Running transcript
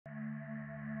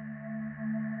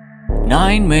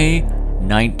9 May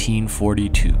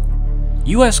 1942.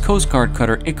 U.S. Coast Guard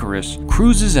cutter Icarus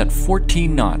cruises at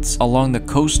 14 knots along the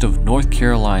coast of North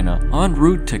Carolina en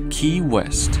route to Key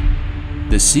West.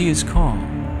 The sea is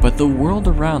calm, but the world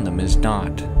around them is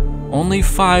not. Only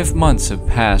 5 months have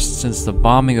passed since the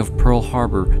bombing of Pearl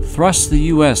Harbor thrust the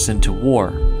U.S. into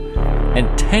war,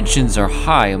 and tensions are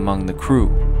high among the crew.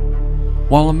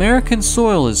 While American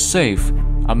soil is safe,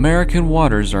 American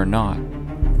waters are not.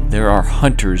 There are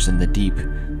hunters in the deep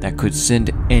that could send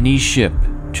any ship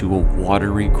to a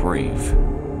watery grave.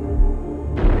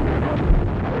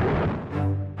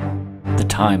 The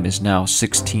time is now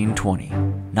 16:20.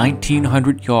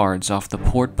 1,900 yards off the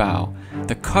port bow,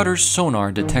 the cutter's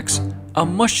sonar detects a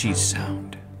mushy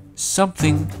sound.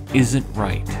 Something isn't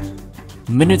right.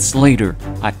 Minutes later,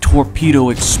 a torpedo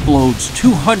explodes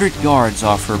 200 yards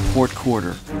off her port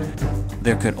quarter.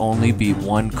 There could only be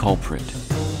one culprit: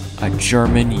 a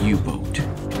German U-boat.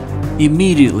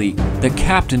 Immediately, the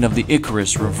captain of the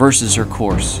Icarus reverses her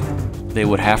course. They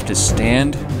would have to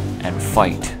stand and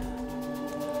fight.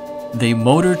 They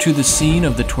motor to the scene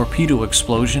of the torpedo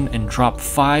explosion and drop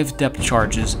 5 depth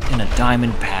charges in a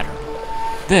diamond pattern.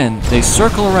 Then, they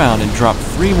circle around and drop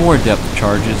 3 more depth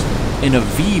charges in a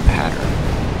V pattern.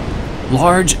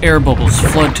 Large air bubbles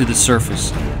flood to the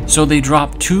surface, so they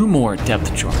drop 2 more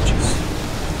depth charges.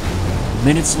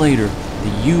 Minutes later,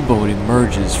 the U-boat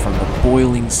emerges from the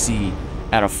boiling sea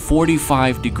at a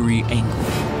 45-degree angle.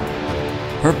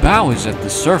 Her bow is at the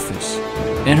surface,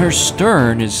 and her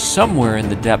stern is somewhere in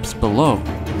the depths below.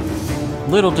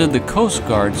 Little did the Coast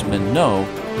Guardsmen know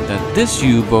that this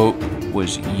U-boat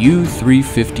was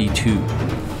U-352.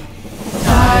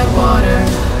 Tidewater,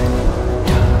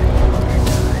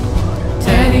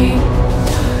 Teddy.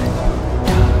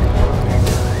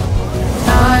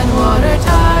 Tidewater,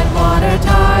 Tidewater,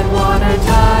 Tidewater,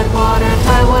 Tidewater,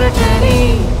 Tidewater,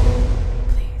 Teddy.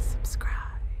 Please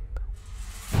subscribe.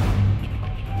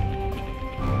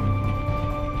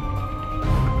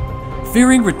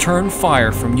 Fearing return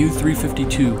fire from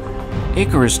U-352,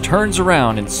 Icarus turns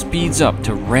around and speeds up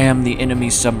to ram the enemy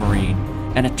submarine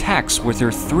and attacks with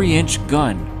her 3-inch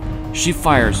gun. She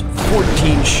fires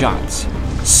 14 shots.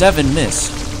 7 miss,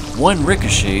 1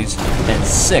 ricochets, and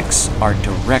 6 are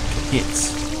direct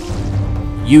hits.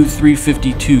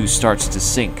 U-352 starts to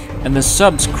sink, and the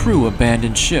sub's crew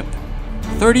abandon ship.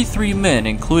 33 men,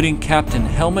 including Captain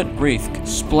Helmut Raithke,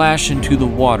 splash into the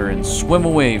water and swim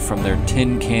away from their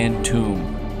tin-can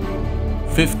tomb.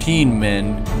 15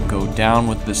 men go down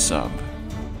with the sub.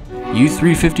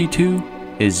 U-352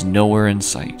 is nowhere in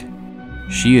sight.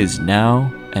 She is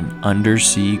now an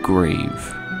undersea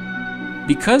grave.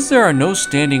 Because there are no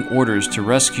standing orders to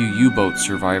rescue U-boat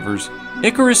survivors,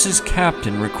 Icarus's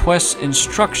captain requests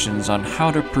instructions on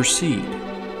how to proceed.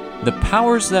 The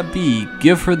powers that be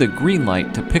give her the green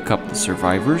light to pick up the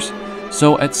survivors,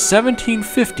 so at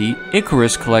 1750,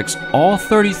 Icarus collects all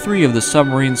 33 of the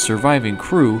submarine's surviving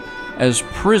crew as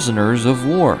prisoners of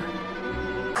war.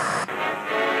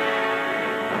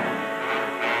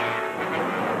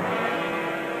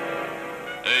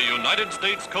 A United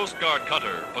States Coast Guard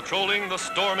cutter patrolling the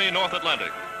stormy North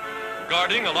Atlantic,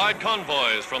 guarding Allied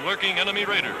convoys from lurking enemy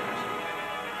raiders.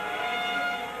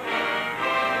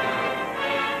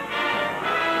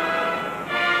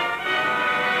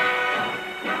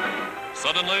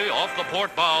 Suddenly, off the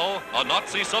port bow, a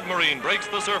Nazi submarine breaks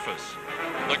the surface.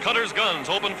 The cutter's guns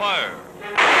open fire.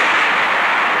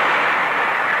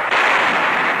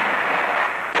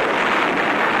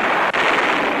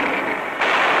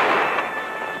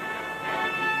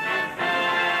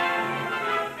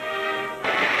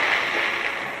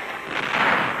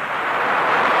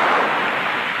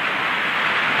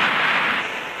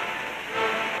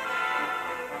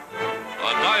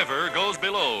 Goes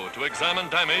below to examine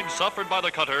damage suffered by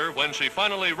the cutter when she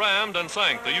finally rammed and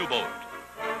sank the U-boat.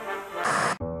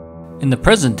 In the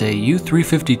present day,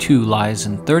 U-352 lies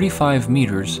in 35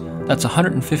 meters, that's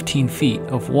 115 feet,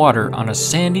 of water on a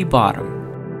sandy bottom.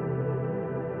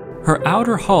 Her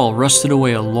outer hull rusted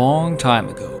away a long time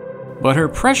ago, but her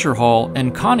pressure hull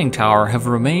and conning tower have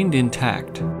remained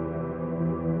intact.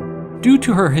 Due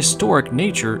to her historic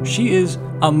nature, she is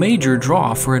a major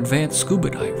draw for advanced scuba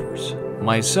divers,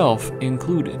 myself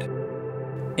included.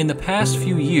 In the past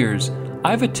few years,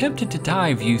 I've attempted to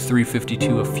dive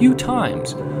U-352 a few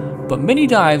times, but many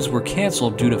dives were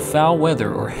canceled due to foul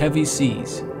weather or heavy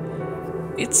seas.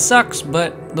 It sucks,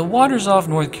 but the waters off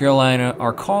North Carolina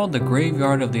are called the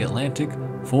graveyard of the Atlantic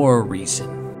for a reason.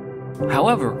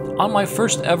 However, on my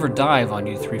first ever dive on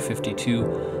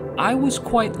U-352, I was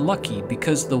quite lucky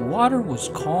because the water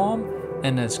was calm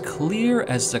and as clear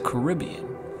as the Caribbean.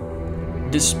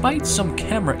 Despite some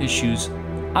camera issues,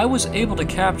 I was able to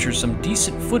capture some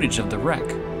decent footage of the wreck.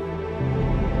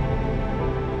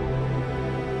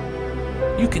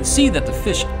 You can see that the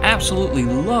fish absolutely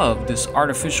love this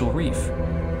artificial reef.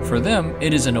 For them,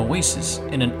 it is an oasis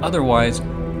in an otherwise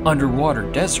underwater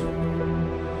desert.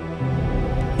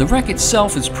 The wreck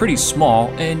itself is pretty small,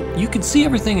 and you can see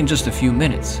everything in just a few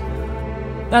minutes.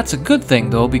 That's a good thing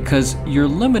though, because you're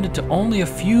limited to only a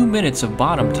few minutes of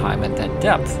bottom time at that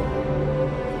depth.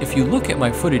 If you look at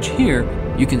my footage here,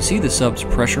 you can see the sub's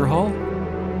pressure hull,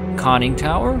 conning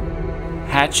tower,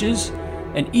 hatches,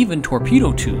 and even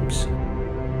torpedo tubes.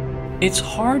 It's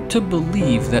hard to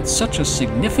believe that such a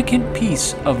significant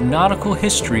piece of nautical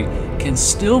history can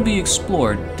still be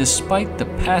explored despite the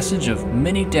passage of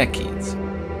many decades.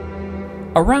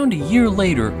 Around a year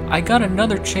later, I got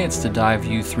another chance to dive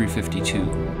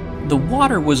U-352. The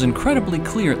water was incredibly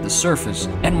clear at the surface,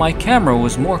 and my camera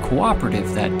was more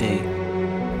cooperative that day.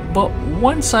 But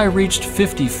once I reached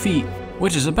 50 feet,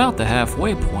 which is about the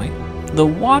halfway point, the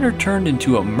water turned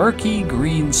into a murky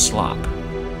green slop.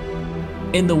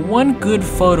 In the one good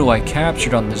photo I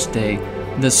captured on this day,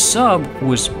 the sub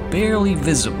was barely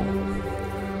visible.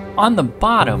 On the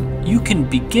bottom, you can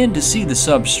begin to see the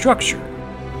sub's structure.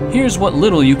 Here's what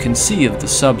little you can see of the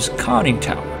sub's conning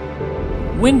tower.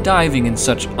 When diving in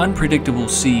such unpredictable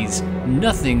seas,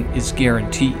 nothing is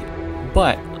guaranteed.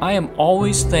 But I am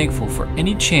always thankful for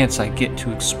any chance I get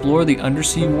to explore the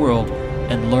undersea world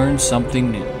and learn something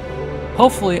new.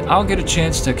 Hopefully, I'll get a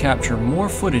chance to capture more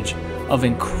footage of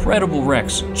incredible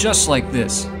wrecks just like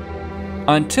this.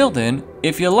 Until then,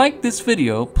 if you like this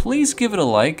video, please give it a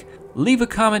like, leave a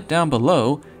comment down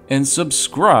below, and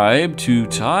subscribe to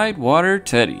Tidewater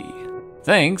Teddy.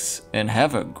 Thanks, and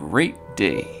have a great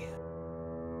day.